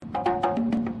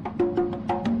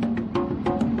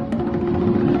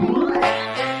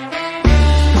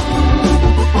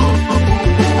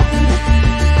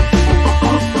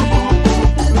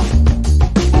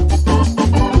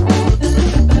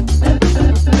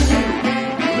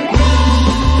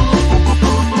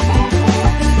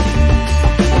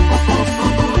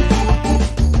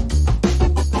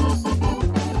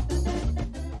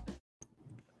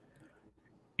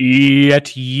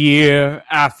Yet year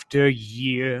after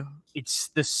year, it's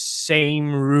the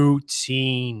same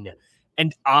routine,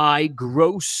 and I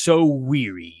grow so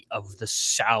weary of the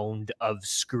sound of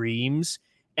screams,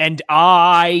 and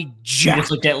I, You just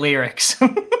looked at lyrics.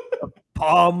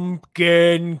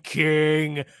 Pumpkin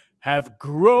King, have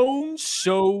grown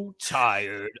so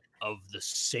tired of the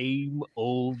same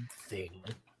old thing.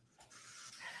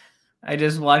 I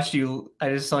just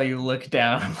saw you look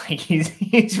down. I'm like,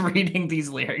 he's reading these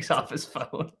lyrics off his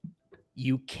phone.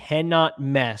 You cannot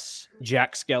mess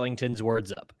Jack Skellington's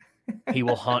words up. He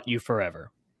will haunt you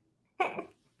forever.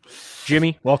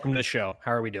 Jimmy, welcome to the show.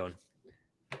 How are we doing?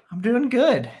 I'm doing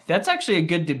good. That's actually a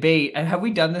good debate. Have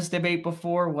we done this debate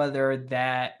before, whether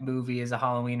that movie is a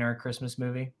Halloween or a Christmas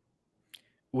movie?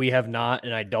 We have not,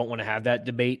 and I don't want to have that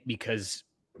debate because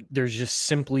there's just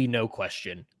simply no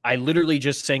question. I literally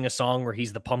just sang a song where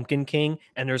he's the Pumpkin King,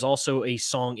 and there's also a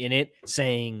song in it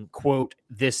saying, quote,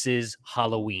 "This is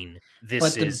Halloween.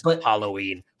 This is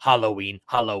Halloween, Halloween,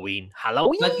 Halloween,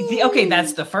 Halloween." But okay,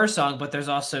 that's the first song, but there's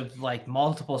also like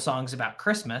multiple songs about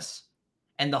Christmas.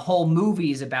 And the whole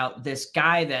movie is about this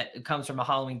guy that comes from a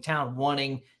Halloween town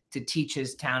wanting to teach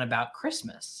his town about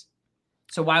Christmas.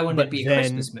 So why wouldn't it be a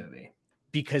Christmas movie?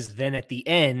 Because then at the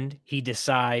end, he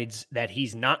decides that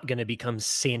he's not going to become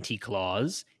Santa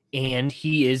Claus, and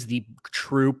he is the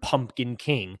true Pumpkin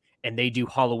King, and they do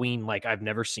Halloween like I've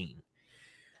never seen.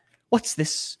 What's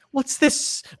this? What's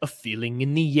this? A feeling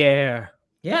in the air.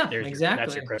 Yeah, exactly.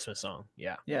 That's your Christmas song.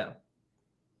 Yeah. Yeah.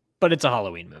 But it's a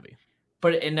Halloween movie.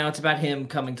 And now it's about him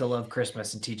coming to love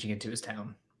Christmas and teaching it to his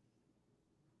town.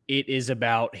 It is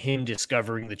about him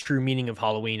discovering the true meaning of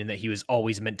Halloween and that he was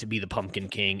always meant to be the Pumpkin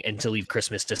King and to leave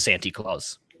Christmas to Santa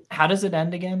Claus. How does it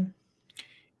end again?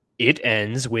 It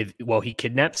ends with, he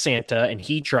kidnaps Santa and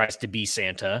he tries to be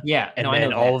Santa. Yeah. And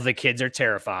then all of the kids are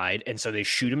terrified. And so they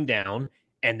shoot him down.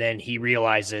 And then he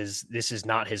realizes this is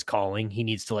not his calling. He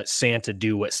needs to let Santa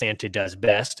do what Santa does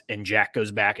best. And Jack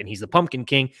goes back and he's the Pumpkin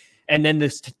King. And then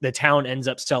the town ends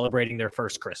up celebrating their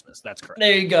first Christmas. That's correct.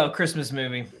 There you go. Christmas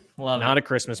movie. Love it. Not a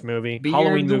Christmas movie.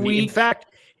 Halloween movie.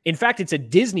 In fact, it's a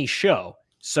Disney show.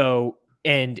 So,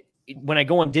 and when I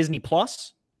go on Disney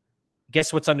Plus,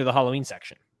 guess what's under the Halloween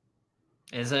section?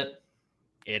 Is it?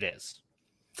 It is.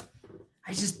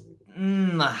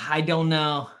 I don't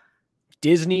know.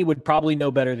 Disney would probably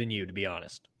know better than you, to be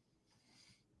honest.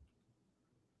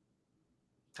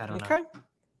 I don't know.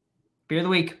 Beer of the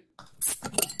week.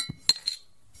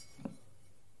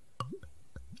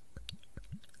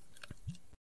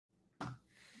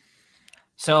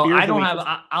 So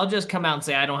I'll just come out and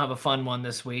say I don't have a fun one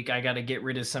this week. I got to get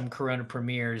rid of some Corona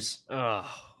premieres. Oh,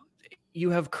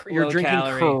 you're drinking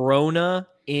calorie. Corona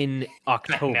in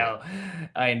October.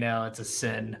 I know. It's a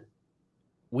sin.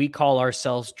 We call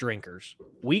ourselves drinkers.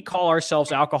 We call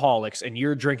ourselves alcoholics, and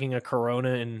you're drinking a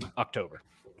Corona in October.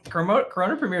 Corona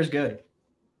Premier is good.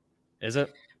 Is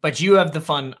it? But you have the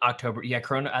fun October. Yeah,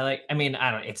 Corona. I don't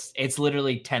know. It's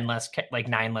literally 9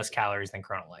 less calories than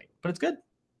Corona Light, but it's good.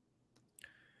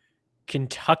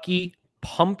 Kentucky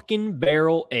Pumpkin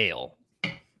Barrel Ale.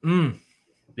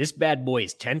 This bad boy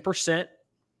is 10%,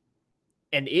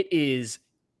 and it is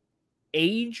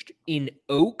aged in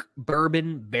oak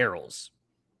bourbon barrels.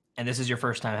 And this is your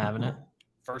first time having it?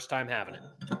 First time having it.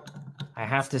 I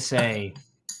have to say,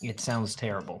 it sounds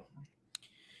terrible.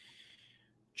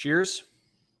 Cheers.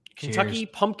 Kentucky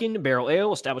Pumpkin Barrel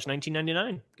Ale, established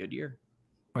 1999. Good year.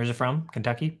 Where's it from?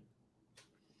 Kentucky?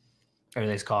 Or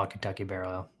they call it Kentucky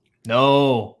Barrel Ale?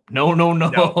 No. Nope.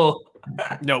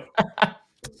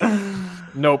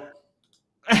 Nope.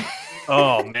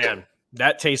 Oh, man.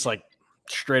 That tastes like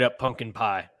straight up pumpkin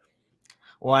pie.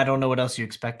 Well, I don't know what else you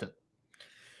expected.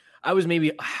 I was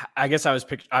thinking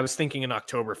an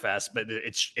Oktoberfest, but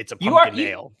it's a pumpkin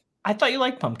ale. I thought you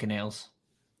liked pumpkin ales.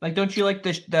 Like, don't you like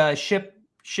the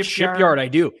Shipyard? I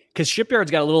do, because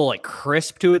Shipyard's got a little like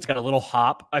crisp to it. It's got a little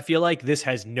hop. I feel like this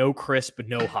has no crisp,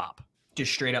 no hop.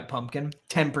 Just straight up pumpkin.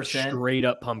 10%. Straight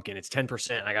up pumpkin. It's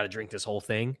 10%. I got to drink this whole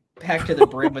thing. Packed to the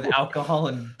brim with alcohol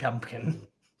and pumpkin.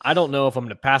 I don't know if I'm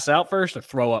going to pass out first or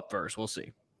throw up first. We'll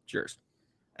see. Cheers.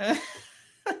 It's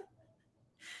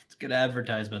good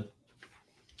advertisement.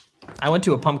 I went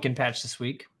to a pumpkin patch this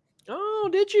week. Oh,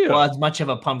 did you? Well, as much of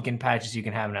a pumpkin patch as you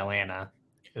can have in Atlanta.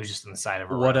 It was just on the side of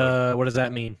a road. What does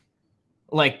that mean?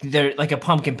 Like a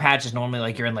pumpkin patch is normally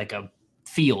like you're in like a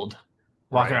field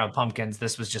walking around with pumpkins.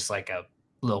 This was just like a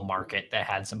little market that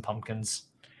had some pumpkins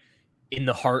in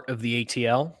the heart of the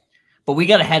ATL. But we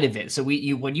got ahead of it. So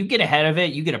when you get ahead of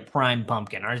it, you get a prime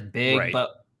pumpkin. Ours is big,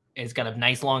 but it's got a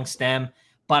nice long stem.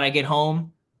 But I get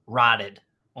home rotted.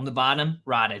 On the bottom,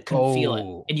 rotted. Couldn't feel it.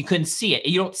 Oh. And you couldn't see it.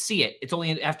 You don't see it. It's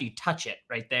only after you touch it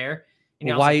right there. And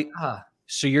Well, I was why? like,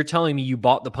 So you're telling me you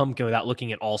bought the pumpkin without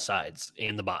looking at all sides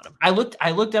and the bottom? I looked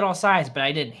at all sides, but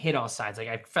I didn't hit all sides. Like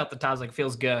I felt the top, I was like,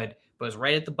 feels good, but it's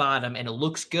right at the bottom and it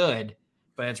looks good,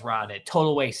 but it's rotted.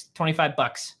 Total waste.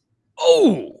 $25.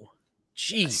 Oh,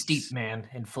 jeez. Steep, man.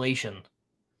 Inflation.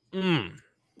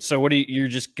 So what you're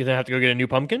just gonna have to go get a new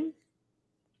pumpkin?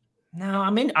 No,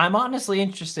 I'm honestly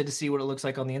interested to see what it looks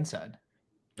like on the inside.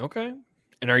 Okay.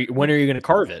 And when are you gonna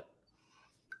carve it?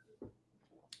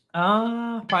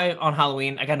 Probably on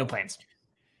Halloween. I got no plans.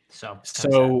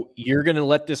 So you're gonna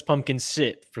let this pumpkin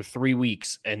sit for 3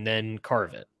 weeks and then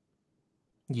carve it.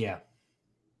 Yeah.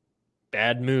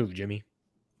 Bad move, Jimmy.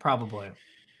 Probably.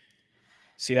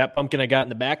 See that pumpkin I got in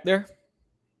the back there?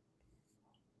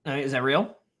 Is that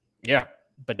real? Yeah.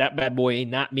 But that bad boy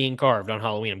ain't not being carved on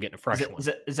Halloween. I'm getting a fresh one.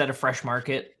 Is that a fresh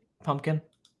market pumpkin?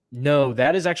 No,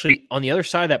 that is actually on the other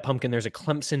side of that pumpkin. There's a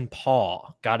Clemson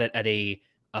paw. Got it at a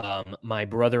my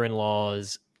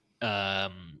brother-in-law's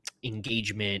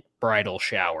engagement bridal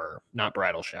shower. Not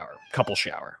bridal shower, couple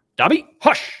shower. Dobby,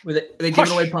 hush. Were they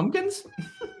giving away pumpkins?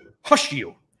 Hush you.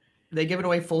 Are they giving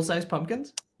away full-size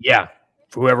pumpkins? Yeah.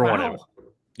 For whoever wanted.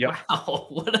 Yep. Wow,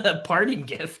 what a parting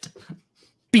gift.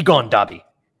 Be gone, Dobby.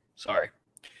 Sorry.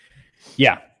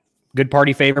 Yeah. Good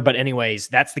party favor. But anyways,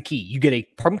 that's the key. You get a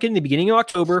pumpkin in the beginning of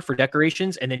October for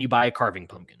decorations, and then you buy a carving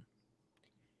pumpkin.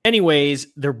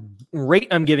 Anyways, the rate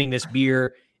I'm giving this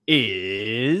beer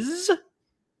is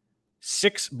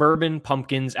 6 bourbon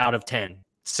pumpkins out of 10.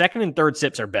 Second and third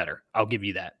sips are better. I'll give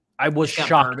you that. I was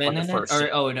shocked by the first sip.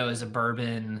 Oh, no, it's a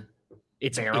bourbon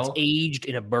barrel? It's aged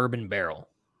in a bourbon barrel.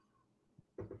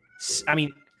 I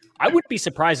mean, I wouldn't be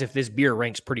surprised if this beer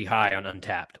ranks pretty high on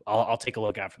Untapped. I'll take a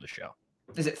look after the show.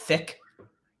 Is it thick?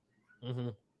 Mm-hmm.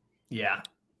 Yeah.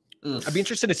 Ugh. I'd be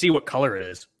interested to see what color it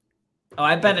is. Oh,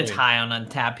 I bet it's high on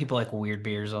Untapped. People like weird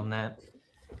beers on that.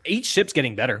 Each sip's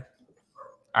getting better.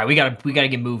 All right, we gotta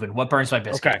get moving. What burns my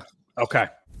biscuit? Okay.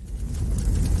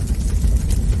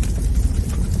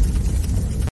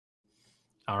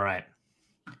 All right.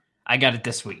 I got it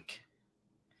this week.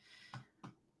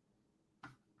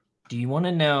 Do you want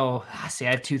to know? See,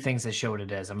 I have 2 things that show what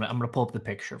it is. I'm gonna pull up the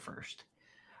picture first,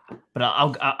 but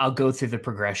I'll go through the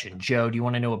progression. Joe, do you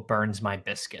want to know what burns my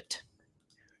biscuit?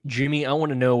 Jimmy, I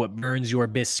want to know what burns your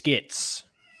biscuits.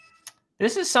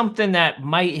 This is something that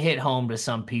might hit home to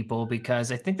some people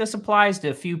because I think this applies to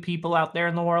a few people out there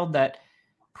in the world that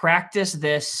practice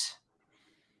this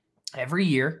every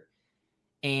year.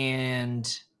 And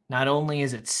not only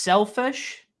is it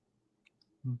selfish,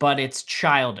 but it's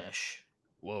childish.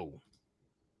 Whoa.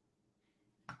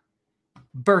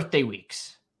 Birthday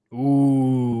weeks.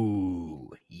 Ooh.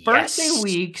 Yes. Birthday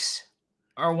weeks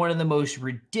are one of the most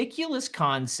ridiculous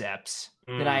concepts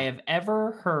that I have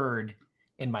ever heard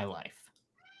in my life.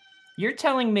 You're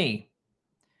telling me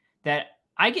that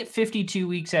I get 52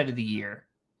 weeks out of the year.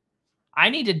 I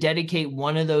need to dedicate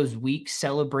one of those weeks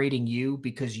celebrating you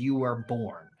because you were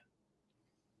born.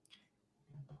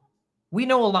 We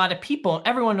know a lot of people.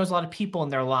 Everyone knows a lot of people in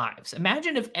their lives.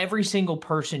 Imagine if every single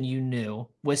person you knew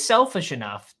was selfish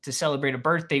enough to celebrate a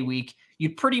birthday week.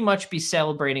 You'd pretty much be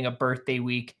celebrating a birthday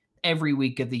week every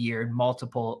week of the year, and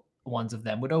multiple ones of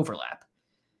them would overlap.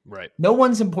 Right. No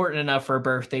one's important enough for a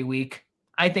birthday week.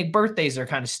 I think birthdays are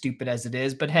kind of stupid as it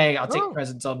is, but hey, I'll take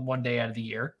presents on one day out of the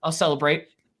year. I'll celebrate,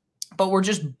 but we're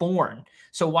just born.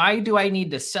 So why do I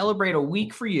need to celebrate a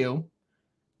week for you?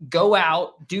 Go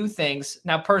out, do things.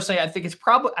 Now, personally, I think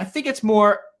it's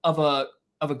more of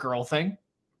a girl thing.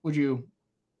 Would you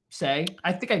say?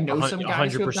 I think I know some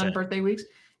guys who have done birthday weeks.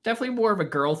 Definitely more of a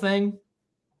girl thing.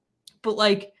 But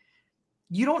like,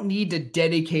 you don't need to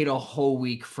dedicate a whole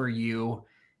week for you.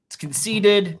 It's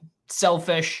conceited,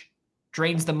 selfish,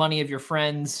 drains the money of your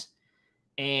friends,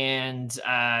 and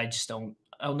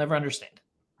I'll never understand.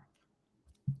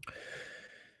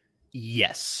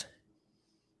 Yes.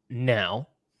 Now,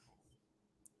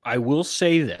 I will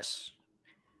say this.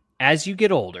 As you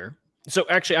get older, so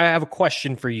actually I have a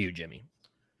question for you, Jimmy.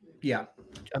 Yeah.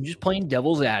 I'm just playing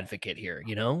devil's advocate here,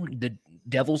 the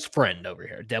devil's friend over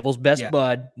here, devil's best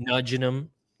bud, nudging him,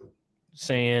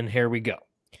 saying, here we go.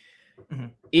 Mm-hmm.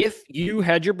 If you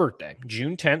had your birthday,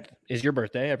 June 10th is your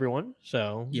birthday, everyone.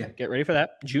 So get ready for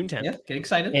that. June 10th. Yeah, get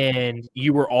excited. And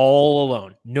you were all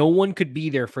alone. No one could be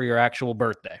there for your actual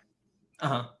birthday.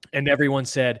 Uh-huh. And everyone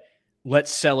said,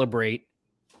 let's celebrate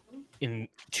in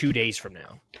 2 days from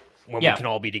now when we can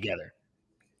all be together.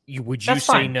 Would you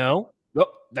say no? Oh,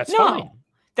 that's fine.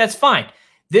 That's fine.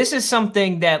 This is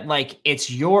something that like it's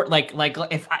your like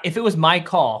if it was my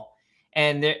call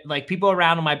And like people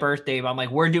around on my birthday, I'm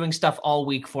like, we're doing stuff all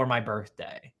week for my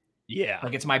birthday. Yeah.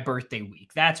 Like it's my birthday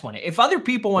week. That's when if other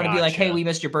people want to be like, hey, we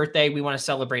missed your birthday, we want to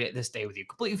celebrate it this day with you.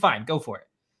 Completely fine. Go for it.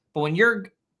 But when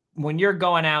you're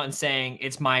going out and saying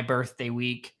it's my birthday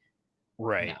week,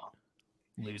 right.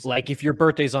 No, like if your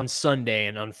birthday's on Sunday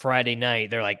and on Friday night,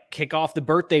 they're like, kick off the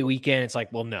birthday weekend. It's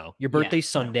like, well, no, your birthday's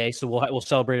Sunday. So we'll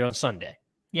celebrate it on Sunday.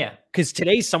 Yeah. Because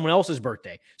today's someone else's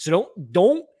birthday. So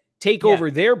don't take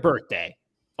over their birthday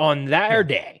on their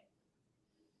day.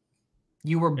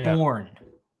 You were born.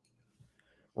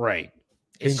 Right.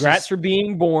 Congrats for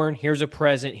being born. Here's a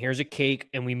present. Here's a cake.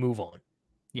 And we move on.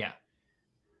 Yeah.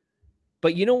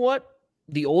 But you know what?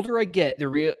 The older I get,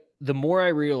 the more I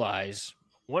realize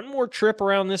one more trip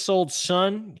around this old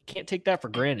sun, you can't take that for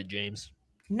granted, James.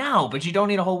 No, but you don't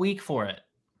need a whole week for it.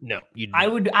 No, you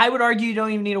don't. I would argue you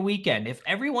don't even need a weekend. If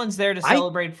everyone's there to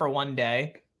celebrate for one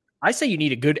day. I say you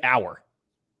need a good hour.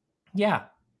 Yeah.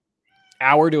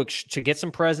 Hour to get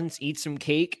some presents, eat some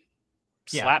cake,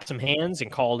 slap some hands,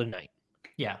 and call it a night.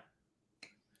 Yeah.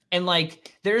 And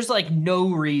like, there's like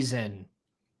no reason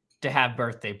to have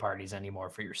birthday parties anymore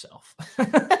for yourself.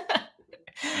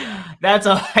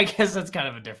 I guess that's kind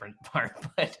of a different part,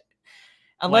 but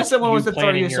unless someone wants to throw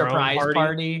you a surprise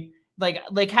party,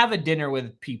 like have a dinner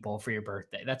with people for your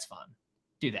birthday. That's fun.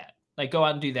 Do that. Like go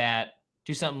out and do that.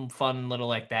 Do something fun, little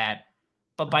like that.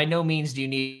 But by no means do you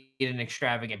need an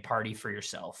extravagant party for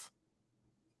yourself.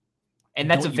 And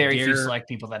that's a very few select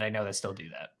people that I know that still do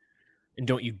that. And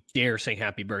don't you dare say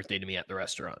happy birthday to me at the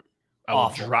restaurant. I will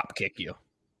drop kick you.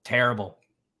 Terrible.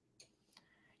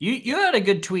 You had a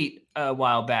good tweet a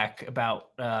while back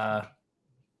about the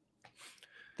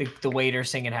waiter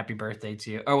singing happy birthday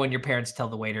to you, or when your parents tell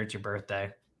the waiter it's your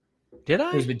birthday. Did I?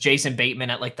 It was with Jason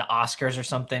Bateman at like the Oscars or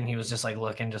something. He was just like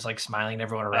looking, just like smiling at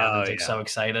everyone around. He was like so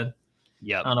excited.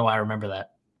 Yeah. I don't know why I remember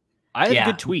that. I have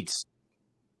good tweets.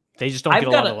 They just don't get a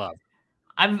lot of love.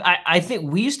 I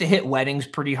think we used to hit weddings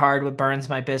pretty hard with Burns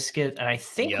My Biscuit, and I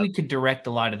think we could direct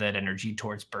a lot of that energy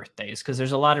towards birthdays because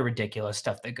there's a lot of ridiculous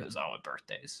stuff that goes on with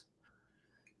birthdays.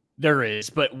 There is,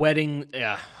 but wedding,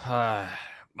 I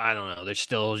don't know. There's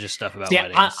still just stuff about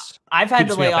weddings. I've had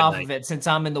to lay off of it since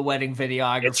I'm in the wedding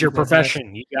videography. It's your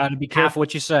profession. You got to be careful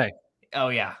what you say. Oh,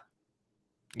 yeah.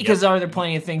 Because are there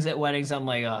plenty of things at weddings I'm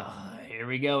like, oh, here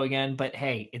we go again. But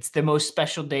hey, it's the most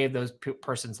special day of those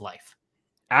person's life.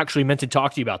 Actually meant to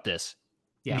talk to you about this.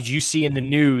 Yeah. Did you see in the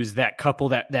news that couple,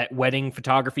 that wedding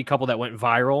photography couple that went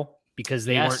viral because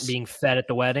they weren't being fed at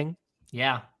the wedding?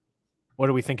 Yeah. What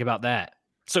do we think about that?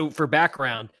 So for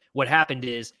background, what happened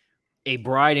is a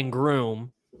bride and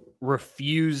groom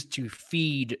refused to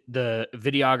feed the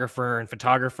videographer and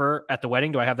photographer at the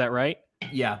wedding. Do I have that right?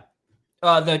 Yeah.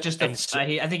 I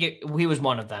think he was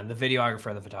one of them, the videographer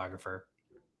and the photographer.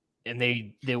 And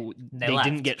they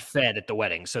didn't get fed at the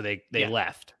wedding, so they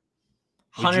left.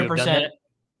 100%.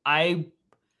 I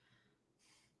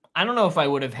don't know if I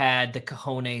would have had the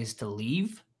cojones to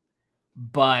leave,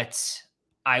 but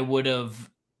I would have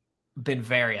been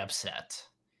very upset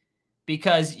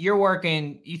because you're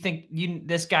working. You think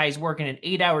this guy's working an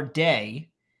 8-hour day.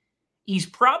 He's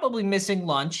probably missing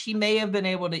lunch. He may have been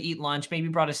able to eat lunch, maybe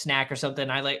brought a snack or something.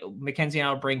 Mackenzie and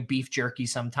I will bring beef jerky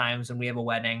sometimes when we have a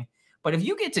wedding. But if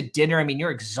you get to dinner, I mean, you're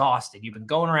exhausted. You've been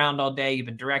going around all day. You've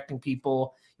been directing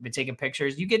people. You've been taking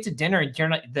pictures. You get to dinner and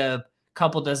the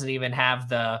couple doesn't even have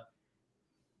the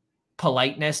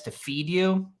politeness to feed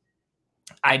you.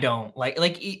 I don't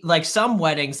like some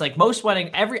weddings, like most wedding,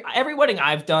 every wedding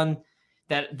I've done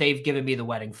that they've given me the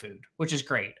wedding food, which is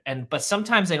great. But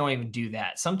sometimes they don't even do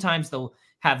that. Sometimes they'll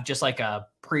have just like a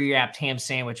pre-wrapped ham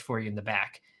sandwich for you in the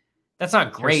back. That's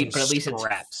not great, but at least it's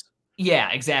wraps.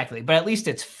 Yeah, exactly. But at least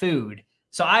it's food.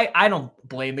 So I don't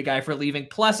blame the guy for leaving.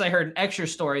 Plus, I heard an extra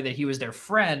story that he was their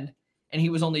friend and he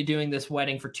was only doing this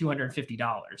wedding for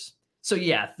 $250. So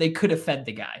yeah, they could have fed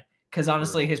the guy. Because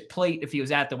honestly, his plate, if he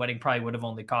was at the wedding, probably would have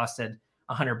only costed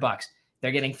 $100.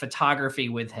 They're getting photography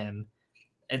with him.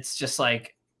 It's just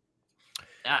like,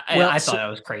 I thought that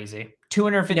was crazy.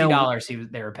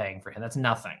 $250 they were paying for him. That's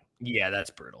nothing. Yeah, that's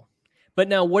brutal. But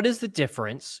now, what is the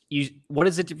difference? What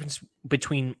is the difference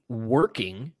between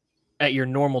working at your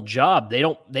normal job? They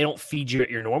don't feed you at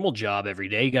your normal job every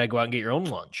day. You got to go out and get your own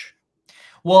lunch.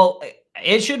 Well,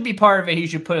 it should be part of it. He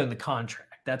should put in the contract.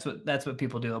 That's what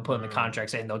people do. They'll put in the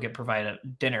contract saying they'll get provided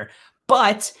dinner.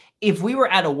 But if we were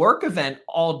at a work event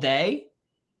all day,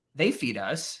 they feed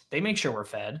us. They make sure we're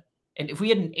fed. And if we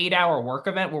had an 8-hour work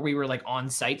event where we were like on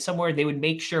site somewhere, they would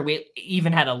make sure we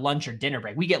even had a lunch or dinner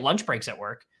break. We get lunch breaks at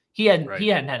work. He hadn't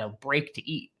had a break to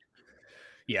eat.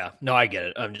 Yeah, no, I get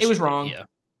it. It was wrong. Yeah,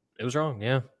 it was wrong.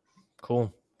 Yeah,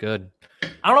 cool, good.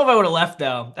 I don't know if I would have left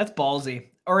though. That's ballsy.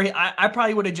 Or I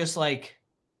probably would have just like,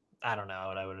 I don't know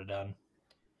what I would have done.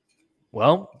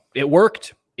 Well, it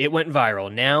worked. It went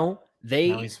viral. Now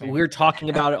we're talking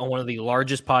about it on one of the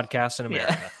largest podcasts in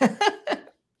America. Yeah.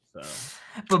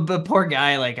 So. But poor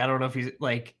guy, like, I don't know if he's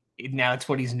like, now it's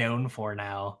what he's known for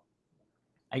now.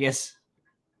 I guess,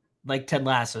 like Ted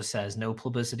Lasso says, no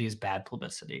publicity is bad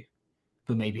publicity.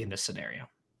 But maybe in this scenario.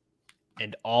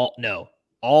 And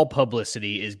all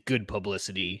publicity is good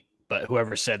publicity. But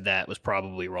whoever said that was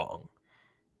probably wrong.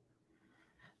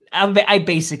 I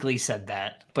basically said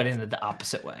that, but in the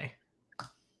opposite way.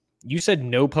 You said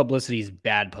no publicity is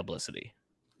bad publicity.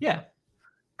 Yeah.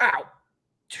 Ow.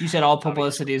 You said all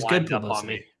publicity is good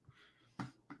publicity.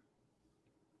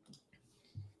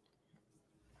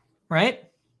 Right?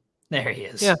 There he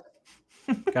is. Yeah.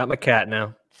 Got my cat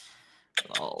now.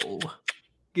 Oh.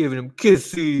 Giving him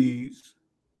kisses.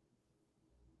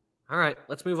 All right,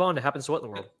 let's move on to Happens to What in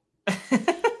the World.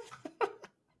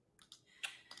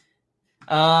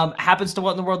 Happens to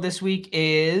What in the World this week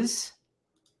is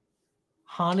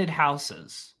haunted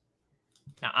houses.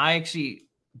 Now,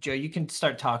 Joe, you can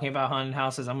start talking about haunted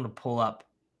houses. I'm going to pull up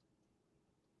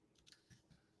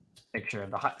a picture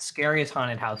of the scariest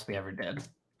haunted house we ever did.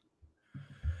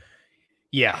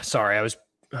 Yeah, sorry. I was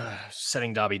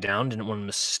setting Dobby down. Didn't want him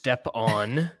to step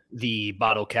on the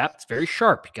bottle cap. It's very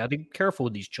sharp. You got to be careful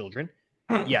with these children.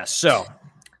 Yeah, so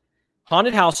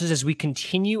haunted houses as we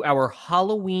continue our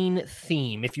Halloween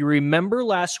theme. If you remember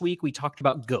last week, we talked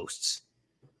about ghosts.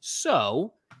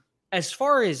 So as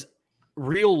far as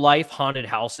real life haunted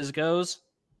houses goes,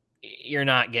 you're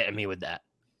not getting me with that.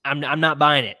 I'm not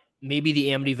buying it. Maybe the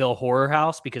Amityville Horror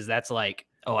House, because that's like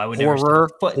I would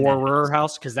horror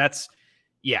house, because that's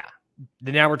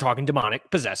now we're talking demonic,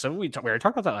 possessive. We already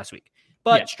talked about that last week.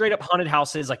 But straight up haunted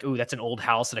houses, like, ooh, that's an old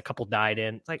house that a couple died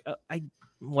in. It's like,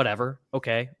 whatever.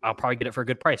 Okay, I'll probably get it for a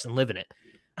good price and live in it.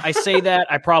 I say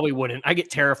that, I probably wouldn't. I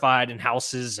get terrified in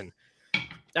houses and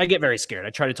I get very scared. I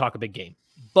try to talk a big game.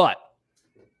 But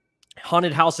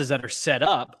haunted houses that are set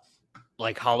up,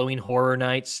 like Halloween Horror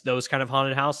Nights, those kind of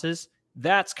haunted houses,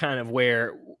 that's kind of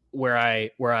where I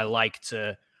like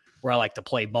to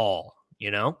play ball,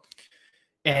 you know?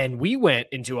 And we went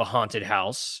into a haunted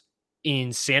house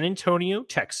in San Antonio,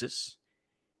 Texas.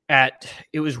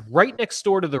 It was right next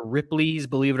door to the Ripley's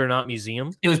Believe It or Not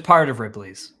Museum. It was part of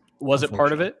Ripley's. Was it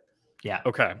part of it? Yeah.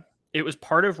 Okay. It was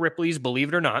part of Ripley's Believe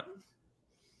It or Not.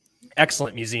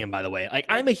 Excellent museum, by the way. Like,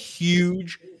 I'm a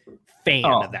huge fan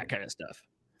of that kind of stuff.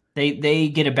 They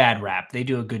get a bad rap. They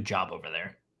do a good job over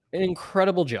there. An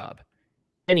incredible job.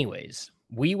 Anyways,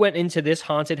 we went into this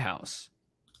haunted house,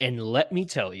 and let me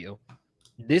tell you,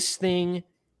 this thing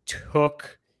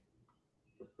took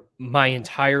my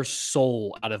entire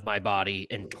soul out of my body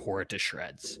and tore it to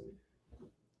shreds.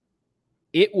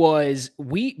 It was,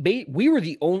 we were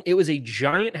the only, it was a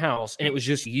giant house, and it was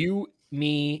just you,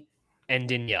 me, and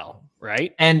Danielle,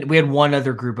 right? And we had one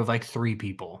other group of like 3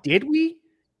 people. Did we?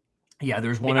 Yeah,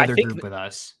 there's one other group with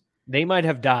us. They might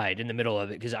have died in the middle of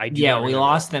it, because we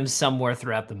lost them somewhere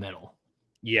throughout the middle.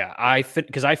 Yeah,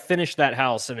 because I finished that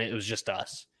house and it was just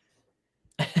us.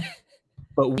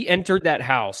 But we entered that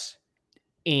house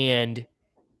and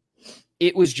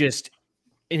it was just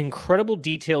an incredible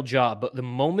detailed job. But the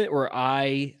moment where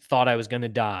I thought I was going to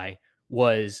die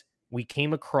was we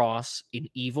came across an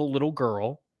evil little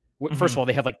girl. First of all,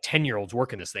 they have like 10-year-olds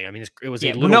working this thing. I mean, it was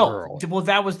a little girl. Well,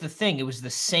 that was the thing. It was the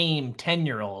same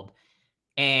 10-year-old.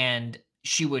 And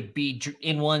she would be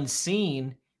in one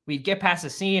scene. We'd get past the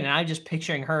scene, and I'm just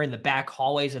picturing her in the back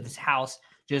hallways of this house,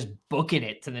 just booking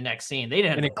it to the next scene. They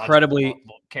didn't have incredibly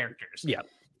characters. Yeah,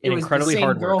 it was incredibly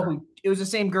hard worker. It was the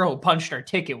same girl who punched our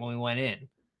ticket when we went in.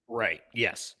 Right.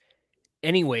 Yes.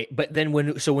 Anyway, but then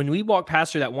when we walked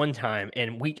past her that one time,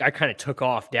 and I kind of took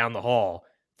off down the hall,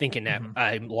 thinking that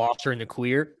I lost her in the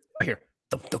clear. I hear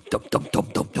thump, thump, thump, thump,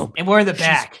 thump, thump, thump. And we're in the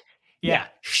back. Yeah,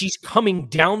 she's coming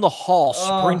down the hall,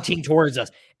 sprinting towards us.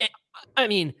 And, I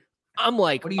mean, I'm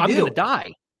like, I'm going to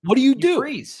die. What do you do?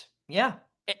 Freeze. Yeah.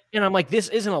 And I'm like, this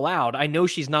isn't allowed. I know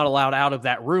she's not allowed out of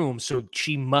that room, so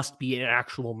she must be an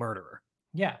actual murderer.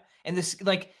 Yeah. And this,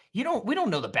 like, we don't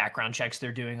know the background checks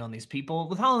they're doing on these people.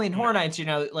 With Halloween Horror Nights, you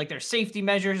know, like there's safety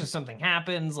measures if something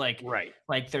happens. Like,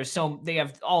 like they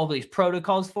have all of these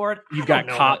protocols for it. You've got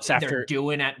cops after they're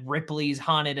doing at Ripley's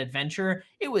Haunted Adventure.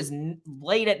 It was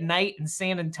late at night in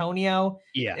San Antonio.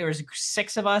 Yeah. There was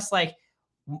 6 of us. Like,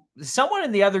 someone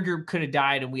in the other group could have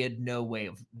died, and we had no way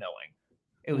of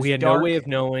knowing. We had dark. No way of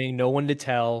knowing, no one to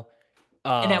tell.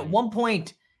 And at one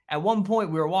point, we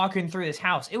were walking through this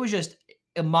house. It was just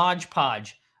a modge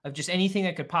podge of just anything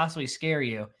that could possibly scare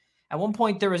you. At one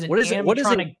point, there was an What is it? What is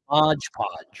a animatronic,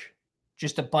 hodgepodge?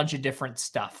 just a bunch of different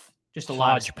stuff. Just a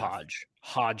lot of stuff. Hodgepodge.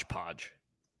 Hodgepodge.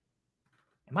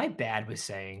 Am I bad with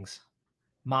sayings?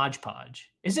 Modge Podge.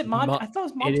 Is it Mod? I thought it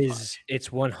was Mod It Podge. is. It's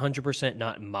 100%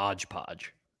 not Modge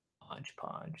Podge. Modge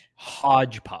Podge.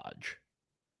 Hodgepodge.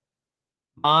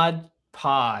 Mod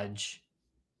Podge.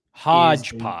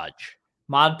 Hodgepodge.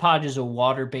 Mod Podge is a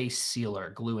water-based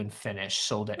sealer, glue and finish,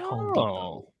 sold at Home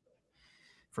Depot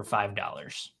for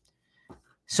 $5.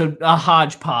 So a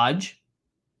hodgepodge.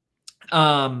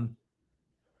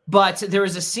 But there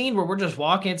was a scene where we're just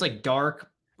walking. It's like dark.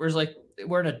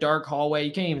 We're in a dark hallway.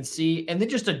 You can't even see. And then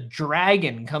just a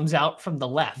dragon comes out from the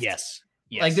left. Yes.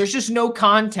 Like there's just no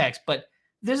context, but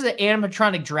this is an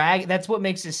animatronic dragon. That's what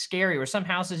makes it scary. Or some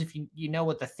houses, if you know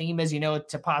what the theme is, you know what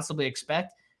to possibly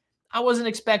expect. I wasn't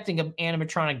expecting an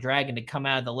animatronic dragon to come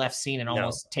out of the left scene and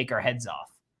almost take our heads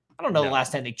off. I don't know the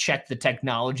last time they checked the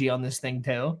technology on this thing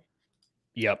too.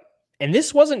 Yep. And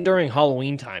this wasn't during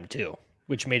Halloween time too,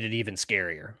 which made it even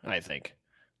scarier, I think.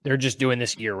 They're just doing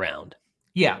this year round.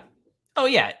 Yeah. Oh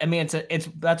yeah. I mean, it's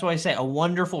that's why I say a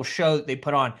wonderful show that they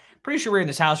put on. Pretty sure we were in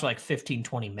this house for like 15,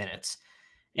 20 minutes.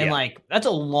 And like, that's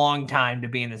a long time to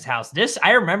be in this house.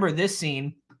 I remember this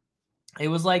scene. It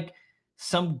was like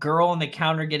some girl on the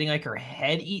counter getting like her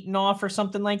head eaten off or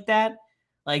something like that.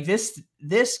 Like this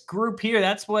group here,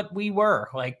 that's what we were.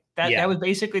 Like that was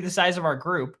basically the size of our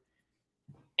group.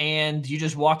 And you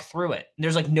just walk through it.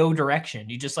 There's like no direction.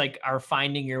 You just like are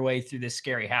finding your way through this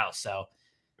scary house. So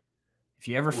if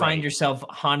you ever find yourself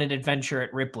haunted adventure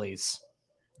at Ripley's,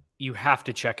 you have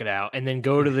to check it out and then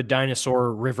go to the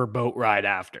dinosaur river boat ride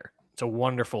after. It's a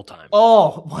wonderful time.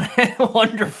 Oh,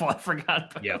 wonderful. I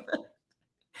forgot about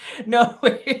that. No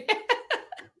way.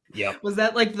 Yep. Was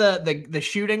that like the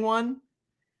shooting one?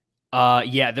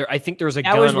 Yeah, I think there was a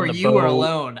gun was on where the you boat. were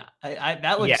alone.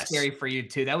 That looked scary for you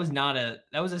too. That was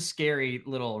a scary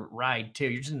little ride too.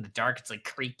 You're just in the dark. It's like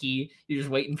creaky. You're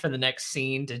just waiting for the next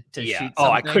scene to shoot something.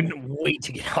 Oh, I couldn't wait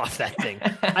to get off that thing.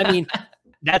 I mean,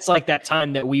 that's like that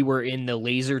time that we were in the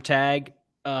laser tag.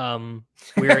 We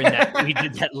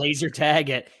did that laser tag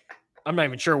at, I'm not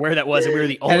even sure where that was. And we were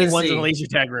the only ones in the laser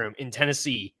tag room in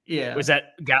Tennessee. Yeah. Was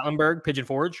that Gatlinburg, Pigeon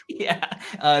Forge? Yeah.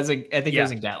 I think it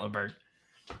was in Gatlinburg.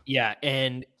 Yeah.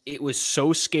 And it was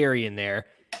so scary in there.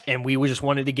 And we just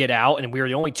wanted to get out. And we were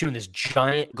the only two in this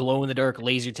giant glow in the dark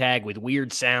laser tag with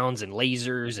weird sounds and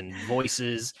lasers and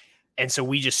voices. And so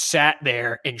we just sat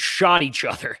there and shot each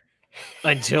other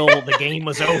until the game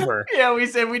was over. Yeah, we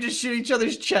said we just shoot each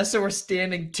other's chests, so we're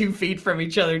standing 2 feet from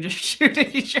each other, just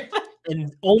shooting each other.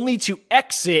 And only to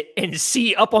exit and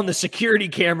see up on the security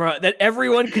camera that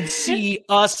everyone could see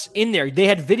us in there. They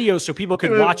had videos so people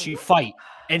could watch you fight.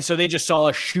 And so they just saw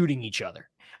us shooting each other.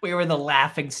 We were the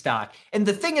laughing stock. And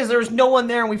the thing is, there was no one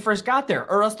there when we first got there,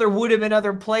 or else there would have been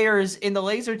other players in the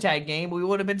laser tag game. We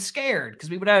would have been scared because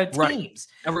we would have teams.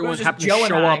 Everyone happened to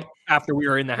show up after we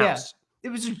were in the house. It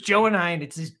was just Joe and I, and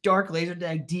it's this dark laser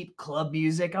tag, deep club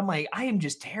music. I'm like, I am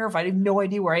just terrified. I have no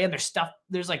idea where I am.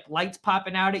 There's like lights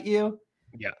popping out at you.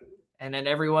 Yeah. And then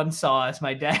everyone saw us.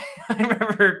 My dad, I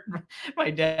remember my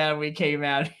dad, we came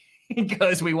out, he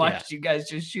goes, we watched you guys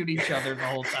just shoot each other the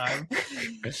whole time.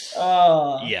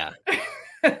 Oh, yeah.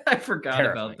 I forgot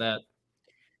about that.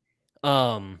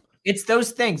 It's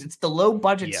those things. It's the low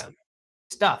budget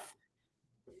stuff.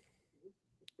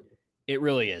 It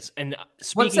really is. And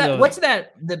what's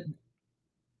that?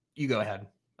 You go ahead.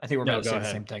 I think we're about to say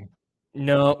the same thing.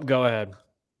 No, go ahead.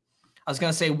 I was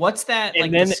going to say, what's that?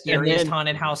 The scariest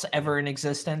haunted house ever in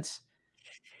existence?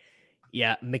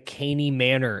 Yeah. McCaney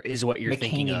Manor is what you're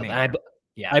thinking of.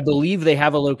 Yeah. I believe they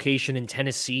have a location in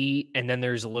Tennessee, and then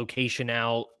there's a location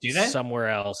out somewhere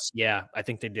else. Yeah, I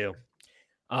think they do.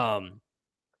 For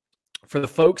the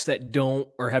folks that don't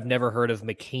or have never heard of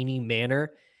McCaney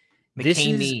Manor, this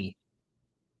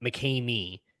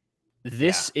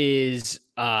is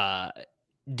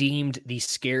deemed the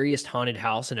scariest haunted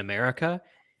house in America.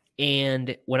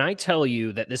 And when I tell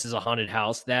you that this is a haunted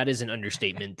house, that is an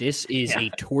understatement. This is a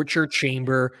torture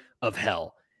chamber of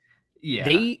hell.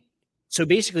 Yeah. So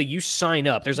basically you sign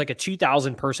up. There's like a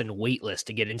 2,000 person wait list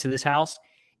to get into this house,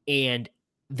 and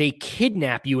they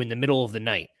kidnap you in the middle of the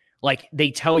night. Like they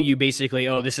tell you basically,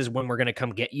 oh, this is when we're going to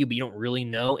come get you, but you don't really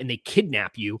know. And they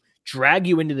kidnap you, drag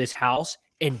you into this house,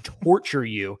 and torture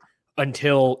you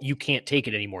until you can't take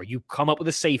it anymore. You come up with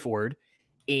a safe word,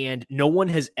 and no one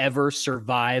has ever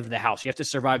survived the house. You have to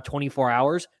survive 24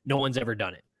 hours. No one's ever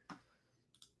done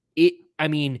it.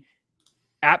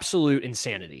 Absolute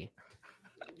insanity.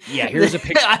 Yeah, here's a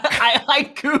picture.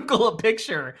 I Google a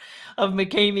picture of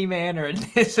McCamey Manor, and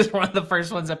this is one of the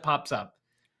first ones that pops up.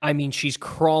 I mean, she's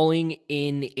crawling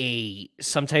in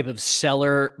some type of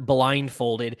cellar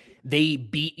blindfolded. They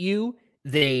beat you.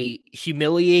 They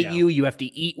humiliate Yeah. you. You have to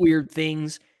eat weird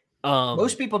things.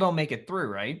 Most people don't make it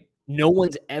through, right? No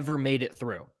one's ever made it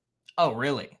through. Oh,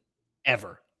 really?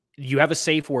 Ever. You have a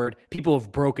safe word. People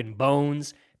have broken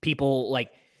bones. People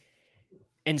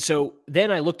and so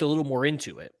then I looked a little more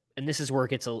into it. And this is where it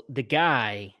gets the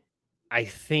guy, I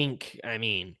think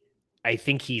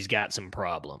he's got some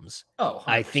problems. Oh,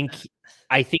 100%.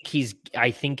 I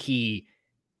think he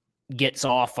gets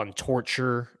off on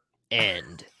torture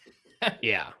and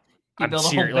yeah. You build a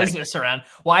whole business around.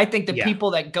 Well, I think the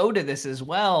people that go to this as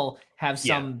well have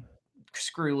some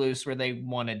screw loose where they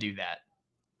want to do that.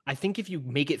 I think if you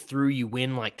make it through, you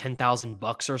win like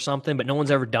 $10,000 or something, but no one's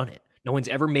ever done it. No one's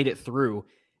ever made it through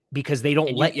because they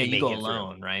don't let you make go it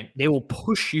alone, through. right? They will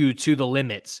push you to the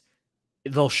limits.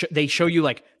 They show you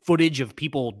like footage of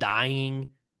people dying.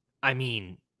 I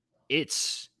mean,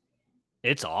 it's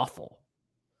awful.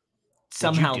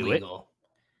 Somehow legal.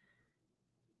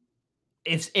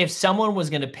 If someone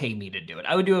was going to pay me to do it,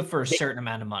 I would do it for a certain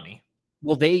amount of money.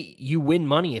 Well, you win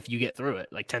money if you get through it,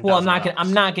 like $10,000. Well,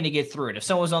 I'm not gonna get through it. If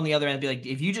someone's on the other end, be like,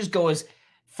 if you just go as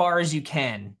far as you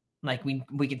can, like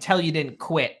we can tell you didn't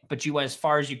quit, but you went as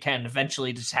far as you can.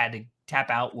 Eventually, just had to tap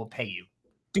out. We'll pay you,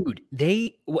 dude.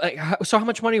 So how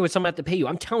much money would someone have to pay you?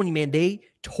 I'm telling you, man, they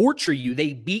torture you,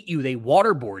 they beat you, they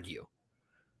waterboard you.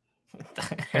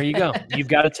 There you go. You've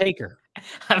got a taker.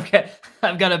 I've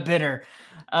got a bidder.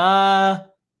 I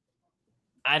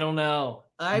don't know.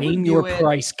 Name your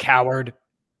price, coward.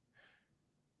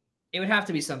 It would have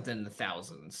to be something in the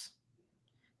thousands.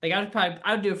 Like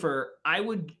I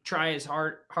would try as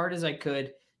hard as I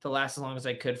could to last as long as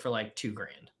I could for like $2,000.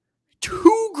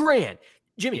 $2,000,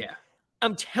 Jimmy. Yeah.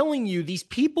 I'm telling you, these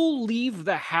people leave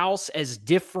the house as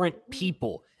different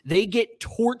people. They get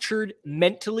tortured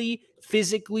mentally,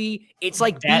 physically. It's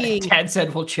like Dad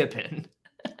said we'll chip in.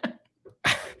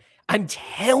 I'm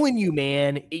telling you,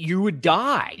 man, you would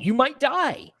die. You might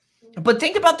die. But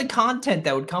think about the content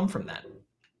that would come from that.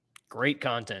 Great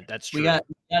content. That's true. We got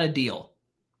a deal.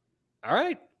 All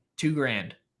right.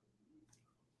 $2,000.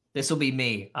 This will be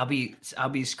me. I'll be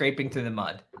scraping through the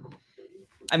mud.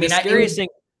 I mean, the scariest thing,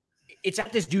 it's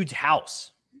at this dude's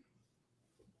house.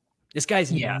 This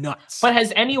guy's nuts. But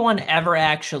has anyone ever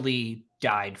actually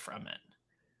died from it?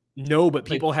 No, but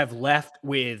people have left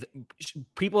with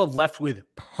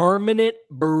permanent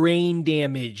brain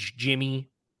damage, Jimmy.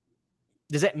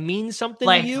 Does that mean something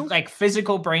to you? Like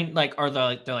physical brain,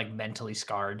 they're like mentally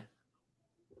scarred?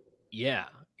 Yeah.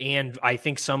 And I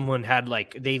think someone had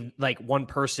one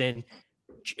person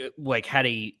had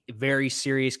a very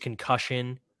serious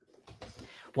concussion.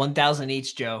 1,000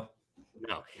 each, Joe.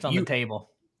 No. It's on the table.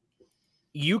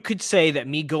 You could say that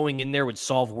me going in there would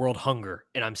solve world hunger,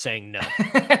 and I'm saying no.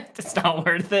 It's not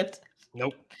worth it.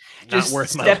 Nope. Just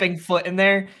worth stepping foot in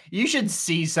there. You should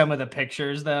see some of the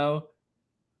pictures, though.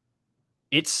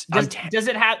 Does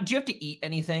it have? Do you have to eat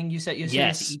anything? You said you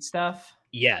have to eat stuff.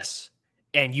 Yes,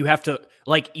 and you have to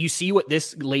you see what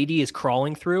this lady is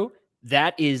crawling through.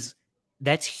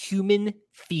 That's human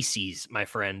feces, my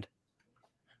friend.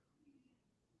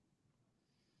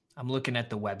 I'm looking at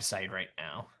the website right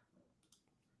now.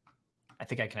 I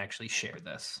think I can actually share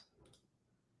this.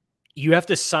 You have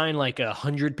to sign like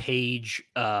 100-page,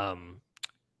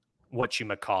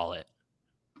 whatchamacallit,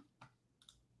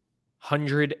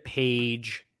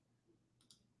 100-page.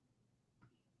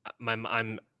 My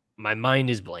mind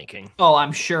is blanking. Oh,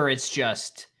 I'm sure it's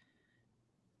just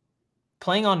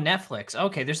playing on Netflix.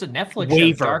 Okay, there's a Netflix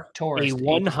waiver, show, Dark Tourist. A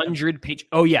 100-page.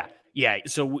 Oh yeah.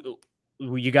 So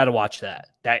you got to watch that.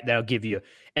 That'll give you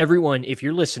everyone. If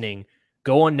you're listening,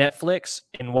 go on Netflix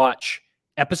and watch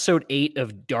episode 8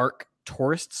 of Dark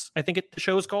Tourists, I think the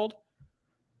show is called.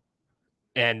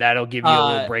 And that'll give you a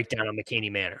little breakdown on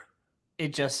McKinney Manor.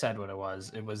 It just said what it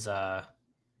was. It was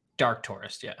Dark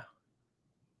Tourist, yeah.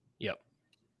 Yep.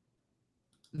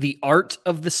 The Art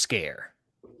of the Scare.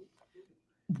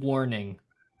 Warning.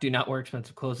 Do not wear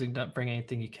expensive clothing. Don't bring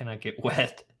anything you cannot get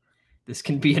wet. This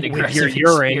can be an aggressive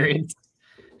experience.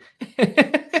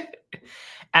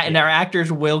 And our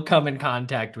actors will come in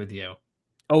contact with you.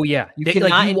 Oh, yeah. You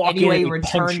cannot in any way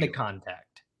return the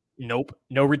contact. Nope.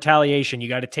 No retaliation. You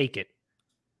got to take it.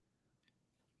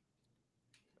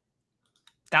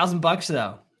 $1,000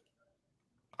 though.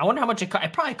 I wonder how much it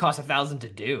probably costs $1,000 to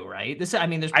do, right? There's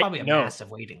probably a massive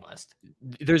waiting list.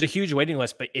 There's a huge waiting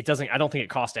list, but I don't think it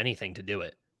costs anything to do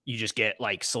it. You just get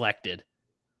selected.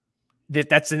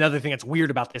 That's another thing that's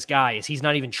weird about this guy is he's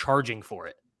not even charging for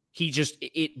it.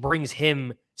 It brings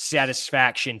him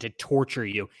satisfaction to torture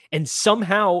you. And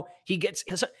somehow he gets,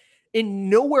 And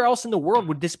nowhere else in the world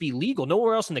would this be legal.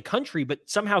 Nowhere else in the country, but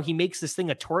somehow he makes this thing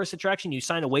a tourist attraction. You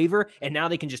sign a waiver, and now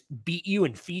they can just beat you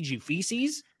and feed you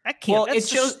feces. That can't.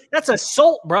 Well, that's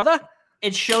assault, brother.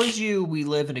 It shows you we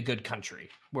live in a good country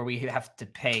where we have to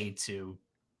pay to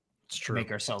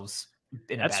make ourselves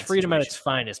in a bad freedom situation. At its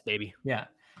finest, baby. Yeah.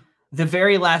 The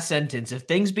very last sentence: if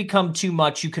things become too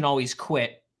much, you can always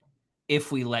quit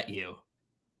if we let you.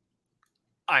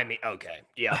 I mean, okay,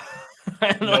 yeah.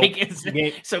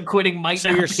 So quitting might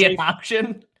not be an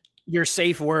option. Your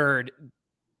safe word.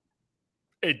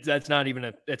 It's not even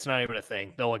a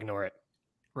thing. They'll ignore it.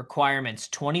 Requirements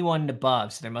 21 and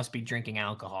above, so there must be drinking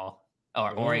alcohol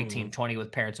or 18, 20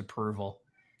 with parents' approval.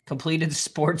 Completed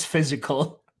sports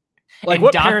physical. Like and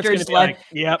what doctors like,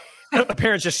 yep. A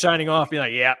parent's just signing off, be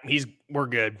like, yeah, we're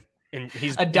good. And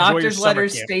he's a doctor's letter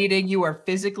stating you are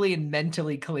physically and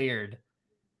mentally cleared.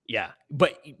 Yeah,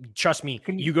 but trust me,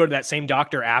 you go to that same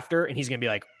doctor after, and he's gonna be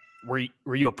like,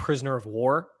 "Were you a prisoner of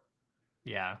war?"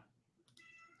 Yeah.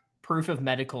 Proof of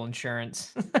medical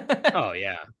insurance. Oh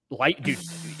yeah, dude,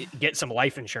 get some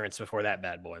life insurance before that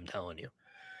bad boy. I'm telling you,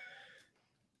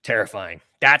 terrifying.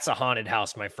 That's a haunted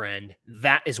house, my friend.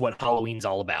 That is what Halloween's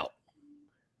all about.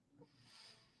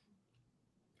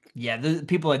 Yeah, the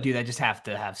people that do that just have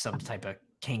to have some type of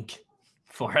kink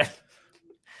for it.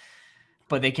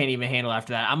 But they can't even handle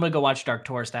after that. I'm going to go watch Dark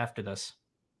Tourist after this.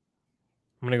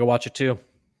 I'm going to go watch it too.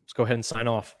 Let's go ahead and sign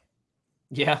off.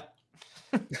 Yeah.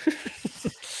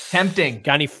 Tempting.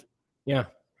 Got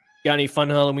any fun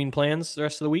Halloween plans the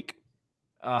rest of the week?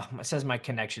 It says my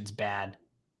connection's bad.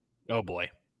 Oh boy.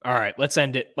 All right, let's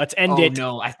end it. Let's end it. Oh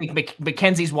no, I think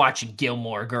Mackenzie's watching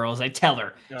Gilmore Girls. I tell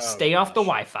her, stay off the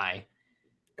Wi-Fi.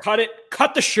 Cut it.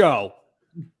 Cut the show.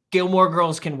 Gilmore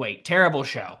Girls can wait. Terrible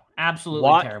show.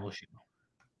 Absolutely terrible show.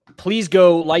 Please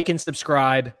go like and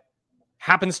subscribe.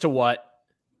 Happens to what?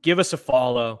 Give us a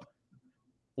follow.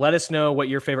 Let us know what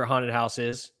your favorite haunted house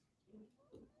is.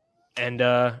 And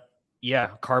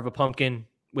carve a pumpkin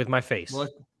with my face. We'll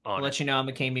let you know how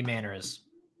McCamey Manor is.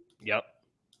 Yep.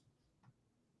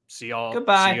 See y'all.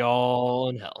 Goodbye. See y'all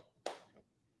in hell.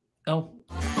 Oh.